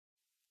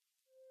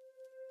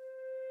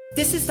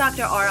This is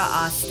Dr. Ara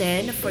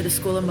Austin for the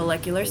School of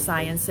Molecular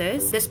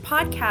Sciences. This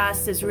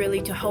podcast is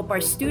really to help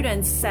our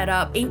students set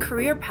up in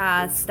career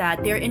paths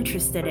that they're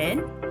interested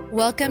in.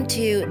 Welcome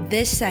to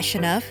this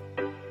session of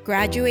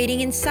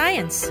Graduating in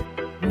Science.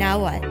 Now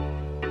what?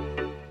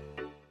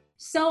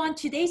 So on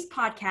today's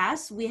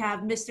podcast, we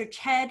have Mr.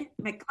 Ched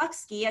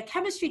McCluskey, a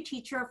chemistry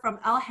teacher from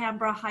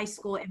Alhambra High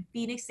School in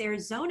Phoenix,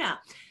 Arizona.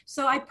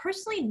 So I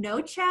personally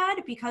know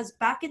Chad because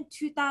back in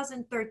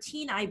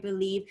 2013, I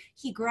believe,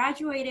 he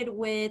graduated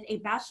with a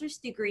bachelor's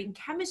degree in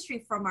chemistry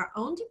from our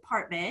own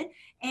department,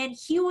 and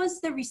he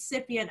was the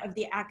recipient of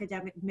the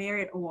Academic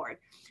Merit Award,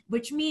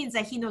 which means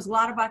that he knows a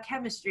lot about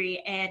chemistry,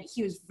 and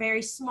he was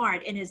very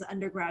smart in his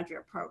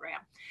undergraduate program.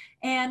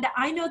 And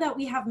I know that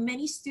we have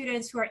many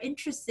students who are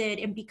interested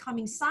in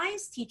becoming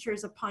science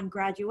teachers upon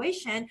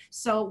graduation.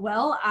 So,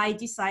 I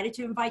decided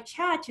to invite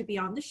Chad to be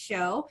on the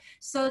show.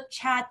 So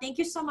Chad, thank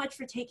you so much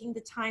for taking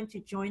the time to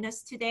join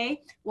us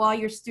today while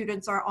your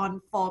students are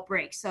on fall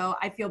break. So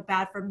I feel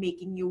bad for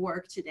making you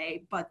work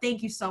today, but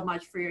thank you so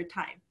much for your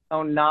time.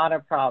 Oh, not a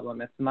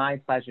problem. It's my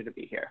pleasure to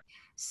be here.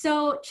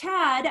 So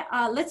Chad,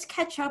 let's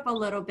catch up a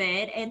little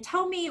bit and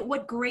tell me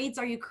what grades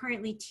are you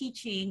currently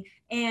teaching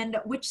and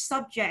which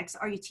subjects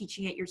are you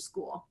teaching at your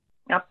school?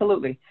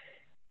 Absolutely.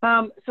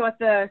 So at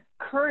the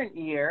current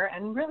year,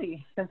 and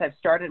really since I've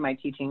started my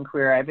teaching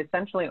career, I've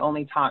essentially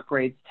only taught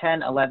grades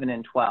 10, 11,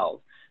 and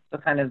 12. So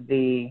kind of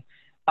the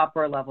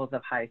upper levels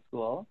of high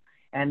school.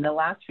 And the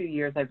last few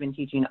years I've been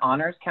teaching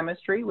honors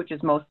chemistry, which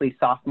is mostly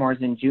sophomores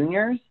and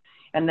juniors.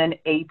 And then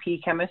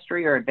AP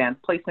chemistry or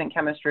advanced placement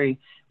chemistry,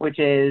 which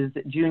is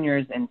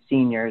juniors and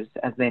seniors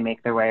as they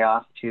make their way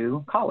off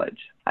to college.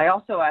 I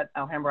also at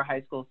Alhambra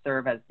High School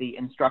serve as the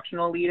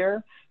instructional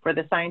leader for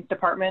the science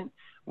department,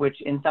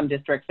 which in some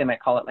districts they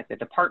might call it like the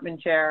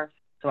department chair.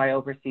 So I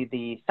oversee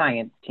the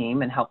science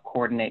team and help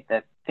coordinate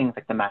the things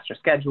like the master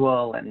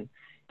schedule and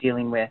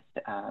dealing with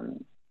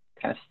kind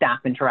of staff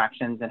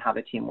interactions and how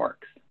the team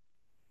works.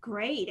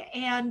 Great.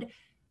 And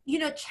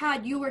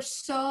Chad, you were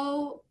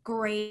so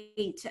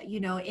great,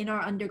 in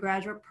our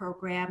undergraduate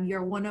program.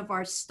 You're one of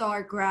our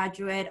star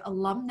graduate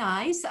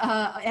alumni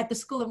at the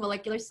School of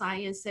Molecular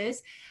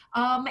Sciences.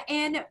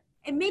 And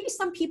maybe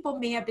some people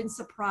may have been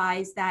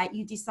surprised that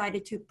you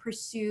decided to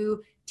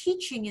pursue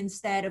teaching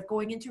instead of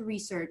going into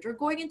research or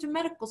going into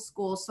medical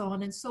school, so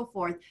on and so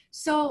forth.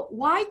 So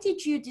why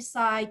did you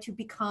decide to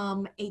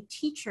become a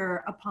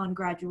teacher upon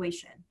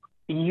graduation?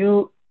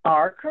 You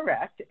are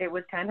correct. It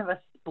was kind of a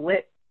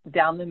split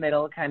down the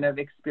middle kind of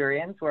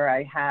experience where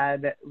I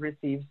had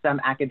received some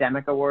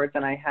academic awards,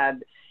 and I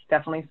had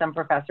definitely some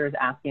professors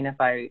asking if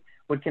I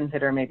would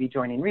consider maybe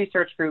joining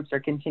research groups or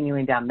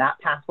continuing down that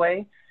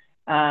pathway.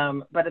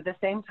 But at the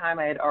same time,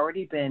 I had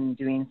already been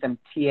doing some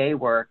TA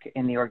work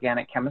in the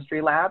organic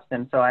chemistry labs.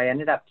 And so I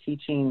ended up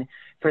teaching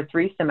for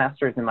 3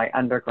 semesters in my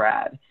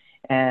undergrad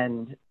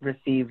and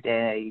received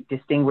a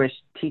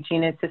distinguished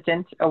teaching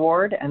assistant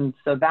award. And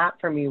so that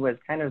for me was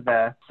kind of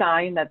the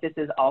sign that this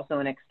is also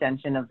an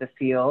extension of the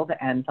field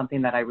and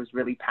something that I was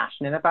really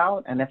passionate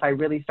about. And if I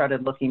really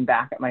started looking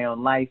back at my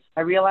own life,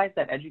 I realized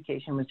that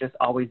education was just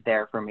always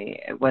there for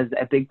me. It was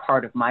a big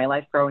part of my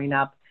life growing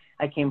up.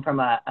 I came from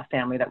a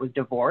family that was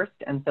divorced.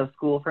 And so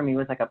school for me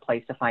was like a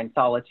place to find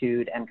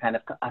solitude and kind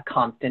of a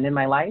constant in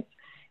my life.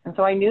 And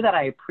so I knew that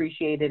I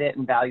appreciated it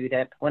and valued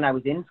it when I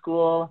was in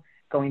school.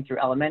 Going through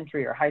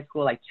elementary or high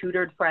school, I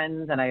tutored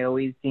friends, and I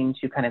always seemed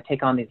to kind of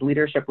take on these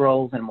leadership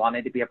roles and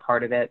wanted to be a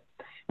part of it.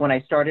 When I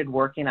started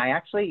working, I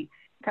actually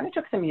kind of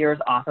took some years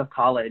off of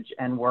college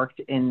and worked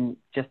in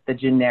just the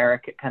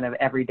generic kind of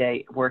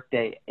everyday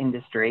workday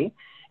industry.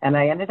 And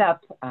I ended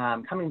up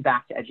coming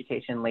back to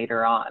education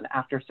later on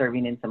after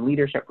serving in some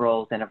leadership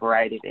roles in a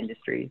variety of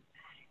industries.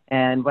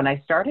 And when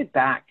I started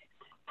back,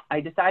 I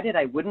decided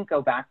I wouldn't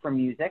go back for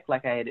music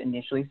like I had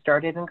initially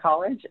started in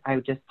college. I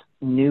just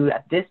knew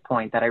at this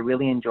point that I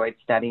really enjoyed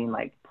studying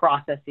like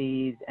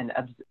processes and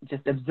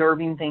just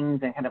observing things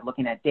and kind of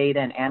looking at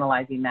data and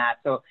analyzing that.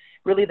 So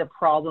really the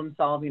problem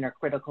solving or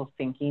critical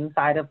thinking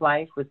side of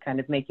life was kind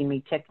of making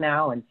me tick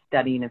now, and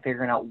studying and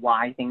figuring out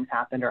why things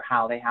happened or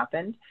how they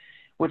happened,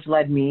 which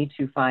led me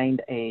to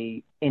find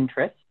a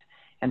interest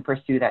and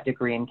pursue that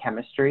degree in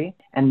chemistry.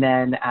 And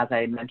then, as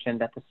I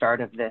mentioned at the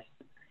start of this,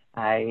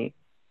 I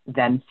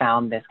then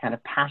found this kind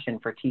of passion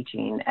for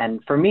teaching.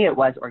 And for me, it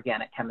was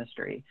organic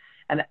chemistry.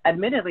 And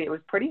admittedly, it was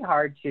pretty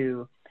hard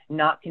to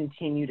not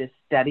continue to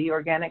study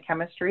organic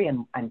chemistry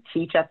and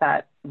teach at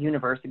that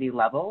university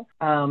level.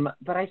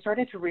 But I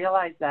started to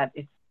realize that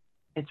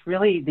it's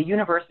really the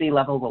university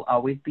level will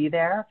always be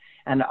there.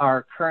 And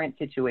our current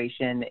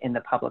situation in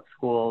the public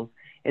schools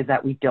is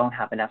that we don't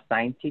have enough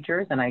science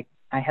teachers. And I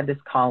had this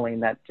calling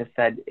that just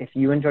said, if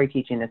you enjoy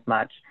teaching this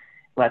much,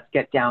 let's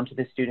get down to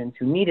the students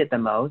who need it the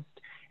most.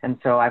 And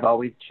so I've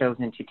always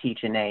chosen to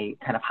teach in a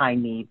kind of high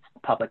needs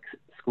public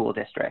school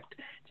district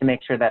to make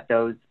sure that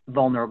those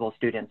vulnerable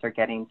students are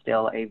getting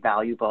still a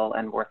valuable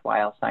and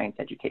worthwhile science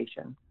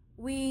education.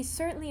 We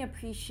certainly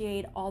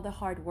appreciate all the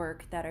hard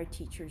work that our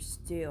teachers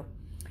do.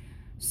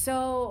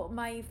 So,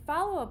 my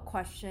follow up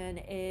question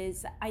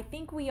is I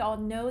think we all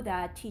know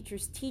that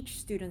teachers teach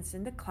students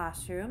in the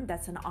classroom.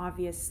 That's an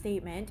obvious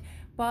statement.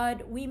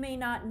 But we may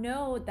not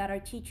know that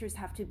our teachers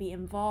have to be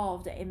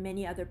involved in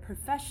many other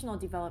professional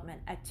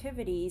development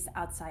activities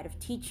outside of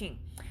teaching.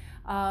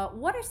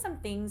 What are some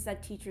things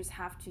that teachers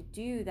have to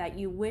do that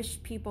you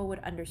wish people would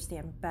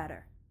understand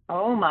better?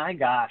 Oh my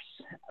gosh.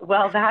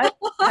 Well, that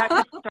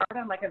could start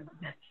on like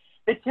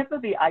the tip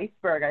of the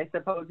iceberg, I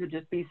suppose, would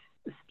just be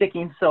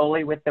sticking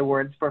solely with the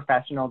words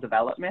professional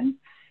development,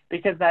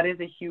 because that is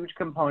a huge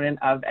component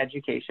of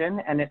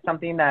education. And it's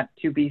something that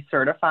to be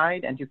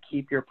certified and to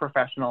keep your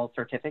professional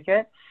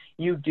certificate,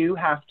 you do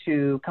have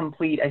to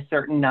complete a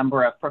certain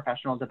number of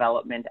professional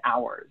development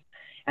hours.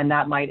 And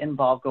that might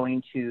involve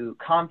going to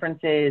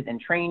conferences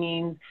and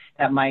trainings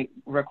that might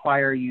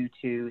require you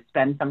to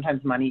spend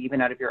sometimes money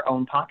even out of your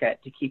own pocket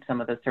to keep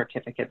some of the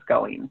certificates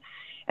going.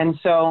 And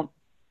so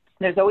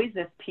there's always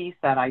this piece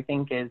that I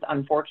think is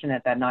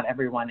unfortunate that not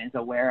everyone is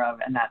aware of,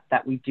 and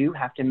that we do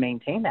have to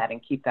maintain that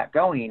and keep that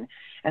going.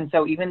 And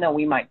so even though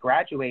we might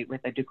graduate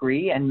with a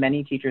degree, and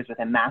many teachers with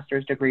a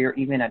master's degree or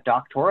even a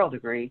doctoral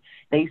degree,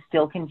 they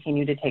still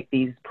continue to take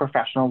these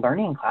professional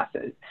learning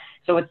classes.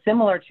 So it's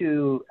similar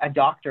to a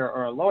doctor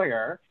or a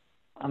lawyer.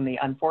 On the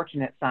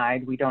unfortunate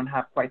side, we don't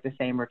have quite the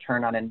same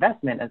return on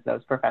investment as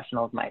those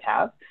professionals might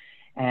have.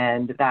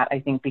 And that, I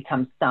think,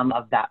 becomes some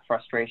of that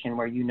frustration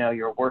where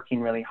you're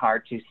working really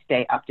hard to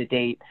stay up to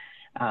date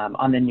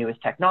on the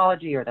newest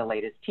technology or the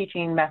latest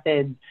teaching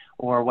methods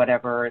or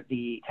whatever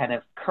the kind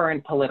of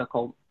current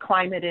political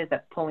climate is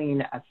that's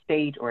pulling a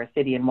state or a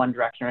city in one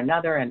direction or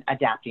another and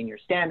adapting your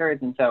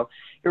standards. And so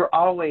you're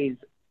always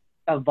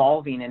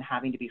evolving and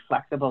having to be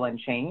flexible and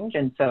change.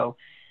 And so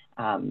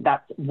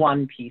that's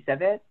one piece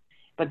of it.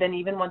 But then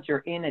even once you're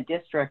in a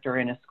district or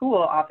in a school,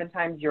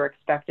 oftentimes you're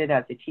expected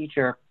as a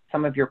teacher,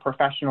 some of your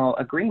professional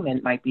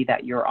agreement might be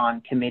that you're on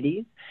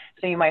committees.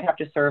 So you might have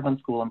to serve on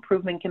school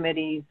improvement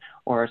committees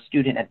or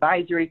student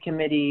advisory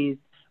committees,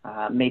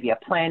 maybe a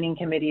planning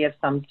committee of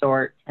some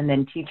sort. And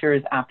then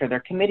teachers, after their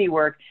committee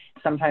work,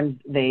 sometimes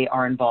they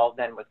are involved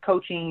then with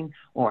coaching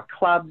or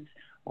clubs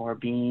or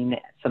being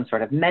some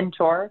sort of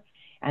mentor.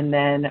 And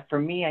then for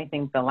me, I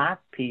think the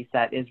last piece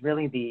that is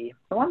really the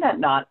one that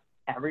not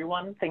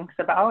everyone thinks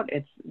about,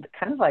 it's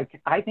kind of like,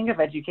 I think of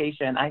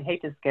education, I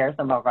hate to scare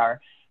some of our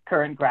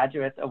current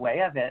graduates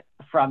away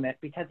from it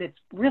because it's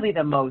really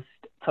the most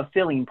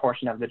fulfilling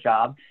portion of the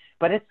job,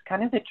 but it's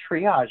kind of the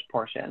triage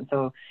portion.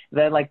 So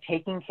the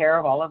taking care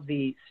of all of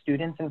the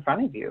students in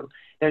front of you.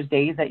 There's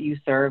days that you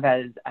serve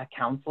as a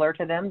counselor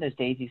to them. There's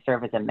days you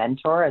serve as a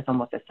mentor, as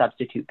almost a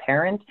substitute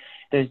parent.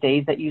 There's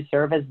days that you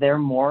serve as their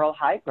moral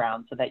high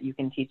ground so that you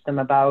can teach them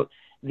about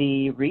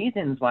the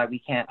reasons why we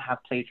can't have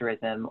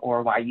plagiarism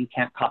or why you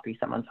can't copy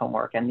someone's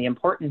homework and the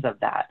importance of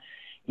that.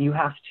 You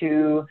have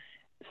to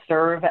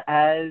serve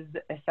as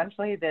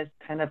essentially this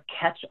kind of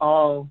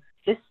catch-all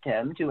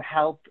system to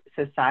help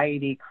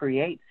society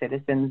create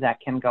citizens that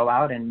can go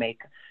out and make,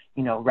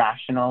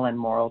 rational and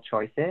moral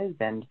choices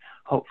and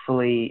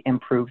hopefully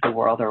improve the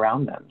world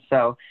around them.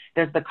 So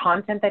there's the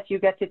content that you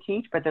get to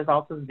teach, but there's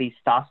also these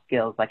soft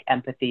skills like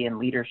empathy and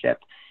leadership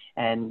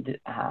and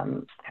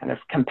kind of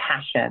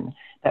compassion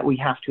that we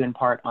have to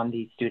impart on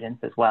these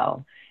students as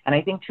well. And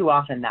I think too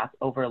often that's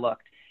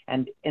overlooked.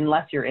 And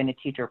unless you're in a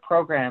teacher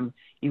program,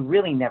 you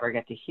really never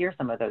get to hear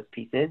some of those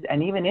pieces.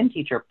 And even in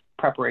teacher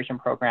preparation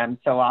programs,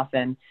 so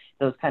often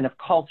those kind of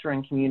culture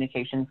and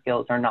communication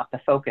skills are not the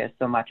focus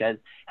so much as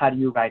how do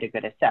you write a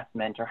good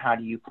assessment or how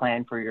do you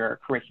plan for your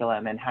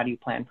curriculum and how do you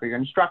plan for your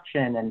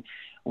instruction and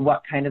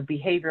what kind of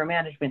behavior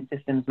management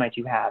systems might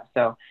you have.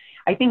 So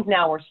I think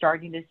now we're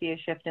starting to see a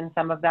shift in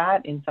some of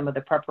that in some of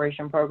the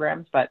preparation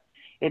programs, but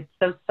it's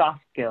those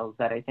soft skills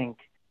that I think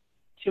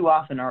too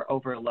often are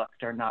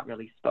overlooked or not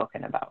really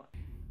spoken about.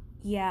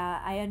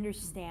 Yeah, I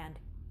understand.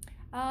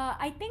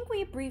 I think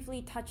we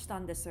briefly touched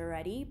on this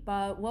already,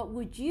 but what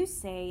would you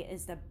say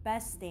is the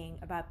best thing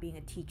about being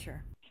a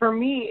teacher? For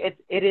me,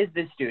 it is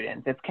the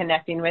students. It's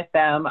connecting with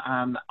them.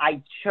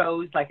 I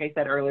chose, like I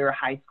said earlier,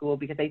 high school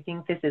because I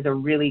think this is a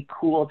really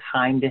cool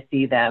time to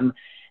see them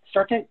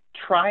start to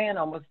try on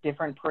almost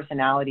different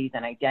personalities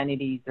and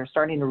identities. They're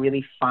starting to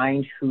really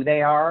find who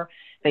they are.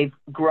 They've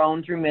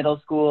grown through middle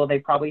school. They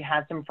probably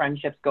had some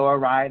friendships go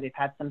awry. They've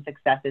had some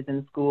successes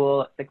in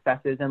school,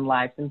 successes in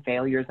life, and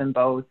failures in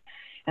both.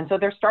 And so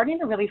they're starting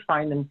to really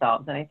find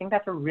themselves. And I think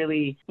that's a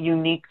really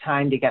unique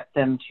time to get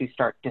them to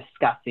start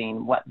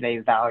discussing what they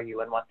value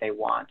and what they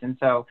want. And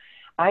so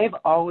I have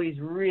always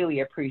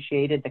really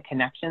appreciated the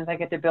connections I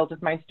get to build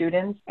with my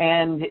students.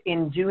 And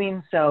in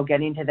doing so,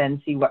 getting to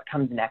then see what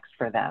comes next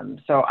for them.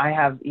 So I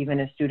have even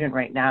a student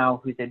right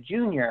now who's a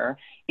junior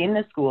in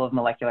the School of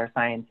Molecular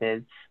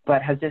Sciences,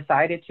 but has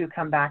decided to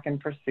come back and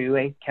pursue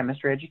a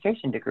chemistry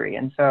education degree.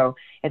 And so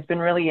it's been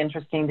really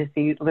interesting to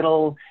see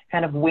little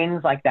kind of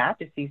wins like that,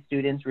 to see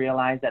students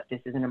realize that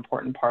this is an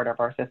important part of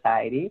our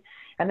society.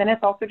 And then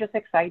it's also just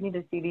exciting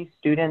to see these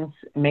students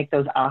make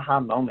those aha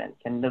moments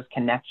and those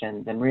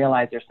connections and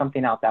realize there's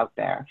something else out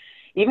there.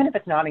 even if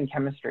it's not in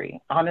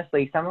chemistry.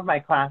 Honestly, some of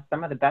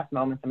the best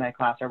moments in my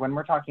class are when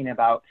we're talking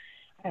about,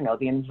 I don't know,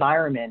 the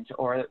environment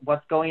or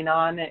what's going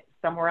on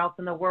somewhere else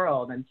in the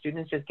world, and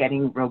students just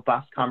getting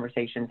robust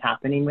conversations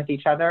happening with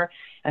each other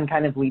and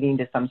kind of leading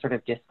to some sort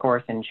of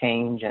discourse and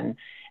change and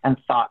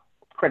thought,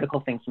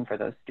 critical thinking for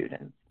those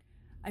students.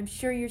 I'm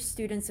sure your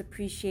students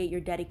appreciate your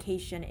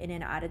dedication in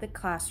and out of the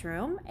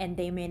classroom, and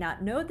they may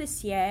not know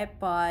this yet,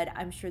 but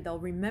I'm sure they'll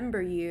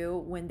remember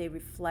you when they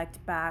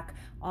reflect back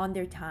on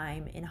their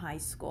time in high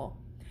school.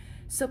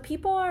 So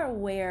people are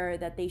aware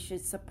that they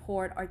should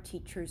support our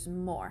teachers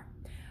more,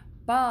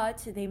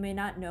 but they may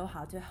not know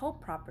how to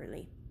help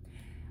properly.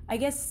 I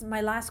guess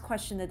my last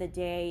question of the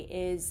day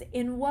is,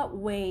 in what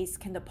ways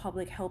can the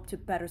public help to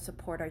better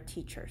support our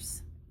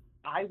teachers?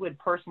 I would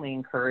personally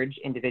encourage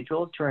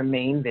individuals to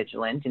remain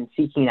vigilant in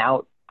seeking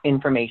out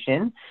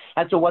information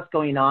as to what's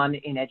going on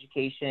in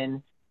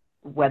education,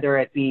 whether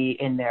it be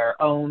in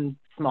their own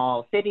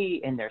small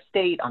city, in their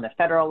state, on the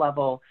federal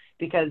level,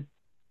 because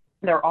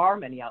there are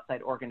many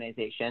outside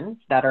organizations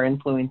that are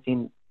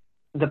influencing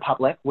the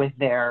public with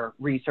their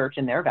research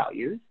and their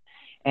values.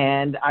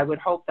 And I would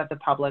hope that the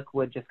public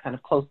would just kind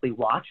of closely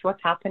watch what's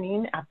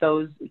happening at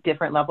those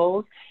different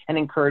levels and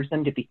encourage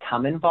them to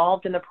become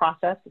involved in the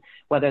process,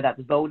 whether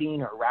that's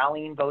voting or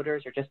rallying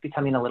voters or just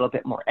becoming a little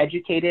bit more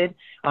educated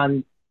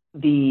on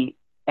the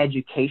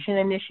education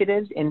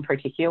initiatives in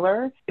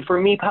particular.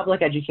 For me,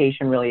 public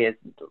education really is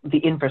the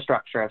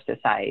infrastructure of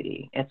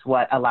society. It's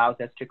what allows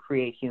us to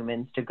create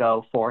humans to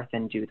go forth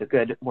and do the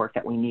good work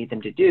that we need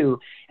them to do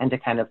and to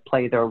kind of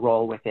play their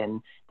role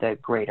within the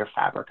greater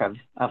fabric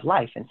of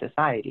life and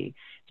society.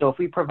 So if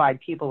we provide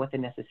people with the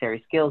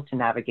necessary skills to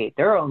navigate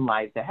their own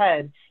lives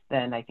ahead,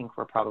 then I think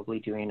we're probably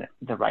doing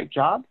the right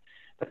job.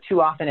 But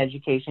too often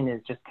education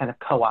is just kind of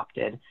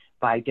co-opted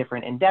by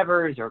different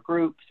endeavors or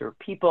groups or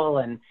people.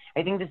 And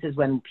I think this is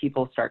when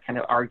people start kind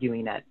of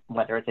arguing at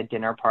whether it's a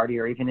dinner party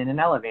or even in an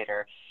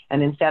elevator.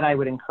 And instead, I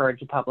would encourage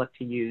the public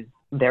to use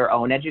their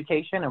own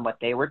education and what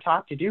they were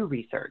taught to do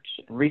research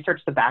and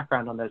research the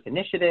background on those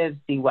initiatives,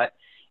 see what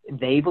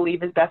they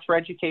believe is best for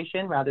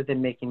education rather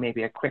than making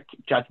maybe a quick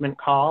judgment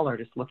call or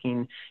just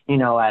looking,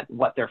 at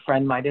what their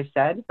friend might have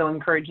said. So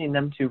encouraging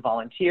them to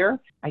volunteer,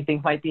 I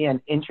think might be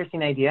an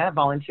interesting idea.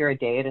 Volunteer a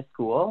day at a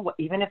school,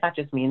 even if that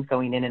just means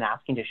going in and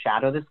asking to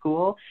shadow the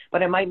school,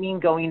 but it might mean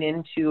going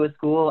into a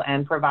school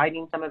and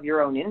providing some of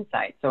your own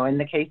insights. So in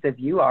the case of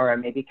you, Aura,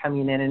 maybe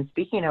coming in and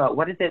speaking about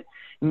what does it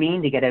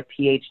mean to get a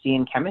PhD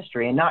in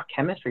chemistry, and not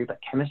chemistry, but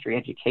chemistry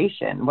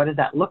education. What does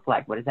that look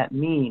like? What does that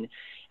mean?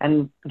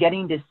 And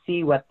getting to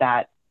see what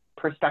that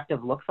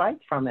perspective looks like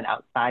from an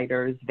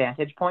outsider's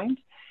vantage point.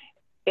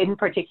 In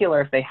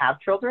particular, if they have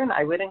children,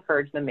 I would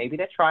encourage them maybe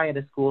to try at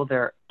a school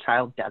their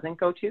child doesn't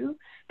go to,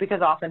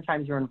 because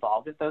oftentimes you're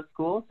involved at those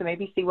schools. So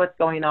maybe see what's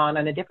going on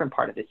in a different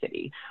part of the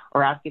city,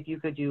 or ask if you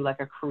could do like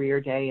a career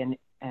day and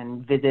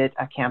visit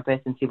a campus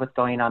and see what's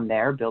going on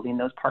there, building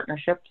those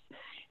partnerships.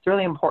 It's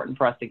really important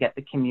for us to get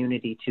the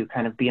community to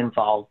kind of be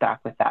involved back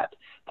with that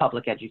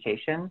public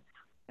education.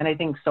 And I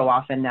think so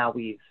often now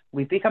we've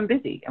become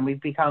busy and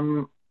we've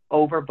become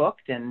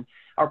overbooked and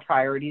our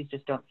priorities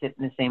just don't sit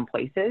in the same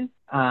places.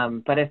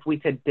 But if we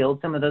could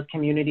build some of those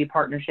community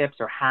partnerships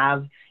or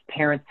have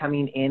parents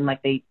coming in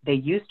like they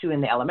used to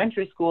in the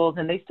elementary schools,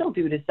 and they still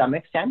do to some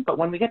extent, but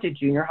when we get to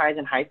junior highs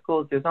and high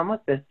schools, there's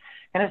almost this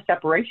kind of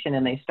separation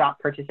and they stop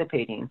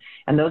participating.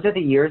 And those are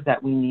the years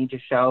that we need to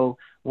show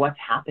what's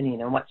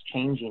happening and what's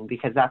changing,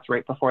 because that's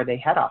right before they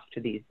head off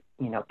to these,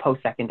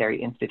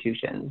 post-secondary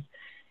institutions.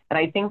 And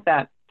I think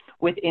that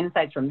with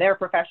insights from their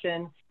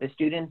profession, the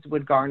students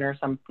would garner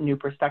some new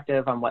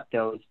perspective on what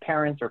those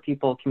parents or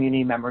people,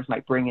 community members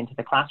might bring into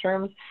the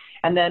classrooms.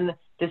 And then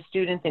the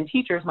students and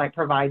teachers might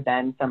provide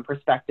then some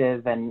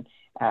perspective and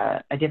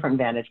a different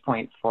vantage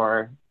point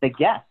for the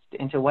guest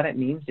into what it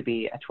means to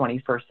be a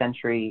 21st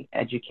century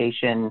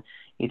education,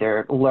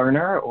 either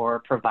learner or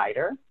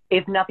provider.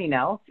 If nothing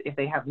else, if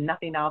they have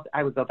nothing else,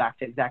 I would go back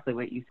to exactly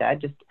what you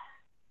said. Just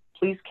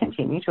please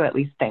continue to at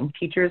least thank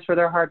teachers for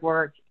their hard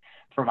work,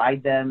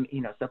 provide them,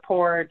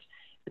 support.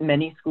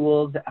 Many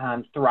schools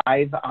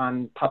thrive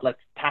on public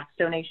tax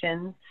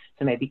donations.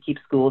 So maybe keep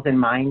schools in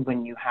mind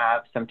when you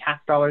have some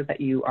tax dollars that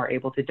you are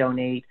able to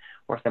donate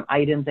or some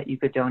items that you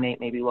could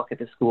donate. Maybe look at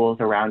the schools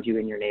around you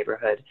in your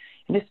neighborhood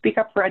and just speak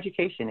up for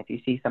education if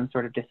you see some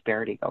sort of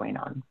disparity going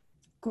on.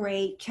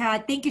 Great,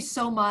 Chad. Thank you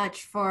so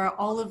much for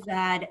all of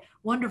that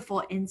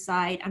wonderful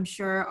insight. I'm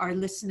sure our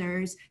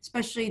listeners,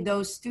 especially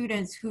those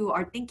students who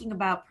are thinking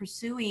about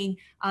pursuing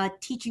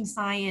teaching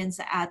science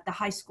at the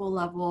high school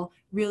level,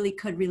 really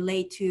could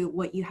relate to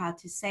what you had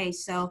to say.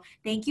 So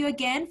thank you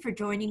again for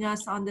joining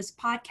us on this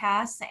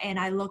podcast. And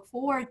I look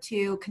forward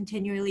to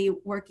continually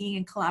working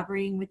and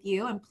collaborating with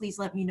you. And please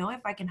let me know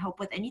if I can help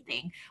with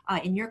anything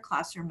in your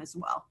classroom as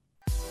well.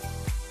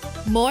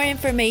 More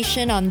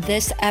information on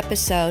this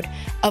episode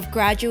of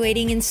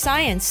Graduating in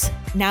Science,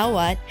 Now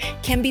What,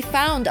 can be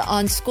found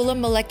on School of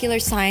Molecular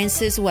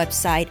Sciences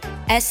website,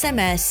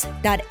 sms.asu.edu.